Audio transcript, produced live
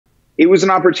it was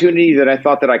an opportunity that I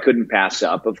thought that I couldn't pass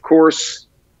up. Of course,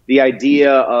 the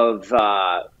idea of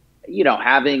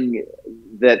having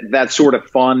that sort of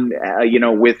fun,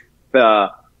 with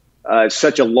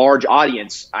such a large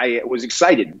audience, I was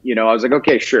excited. I was like,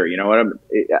 okay, sure, you know what,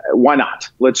 why not?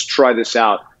 Let's try this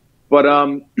out.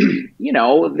 But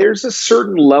there's a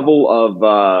certain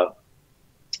level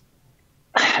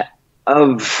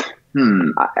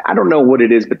I don't know what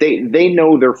it is, but they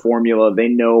know their formula. They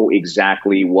know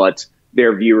exactly what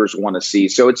their viewers want to see.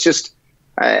 So it's just,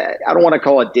 I don't want to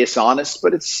call it dishonest,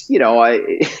 but it's,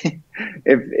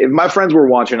 if my friends were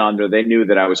watching Andre, they knew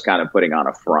that I was kind of putting on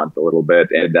a front a little bit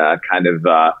and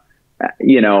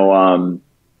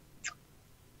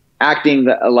acting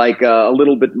like a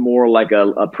little bit more like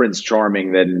a Prince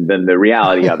Charming than the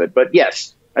reality of it. But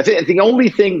yes, I think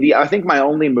I think my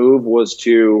only move was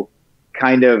to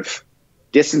kind of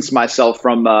distance myself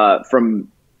from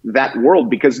that world,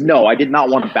 because no, I did not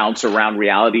want to bounce around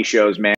reality shows, man.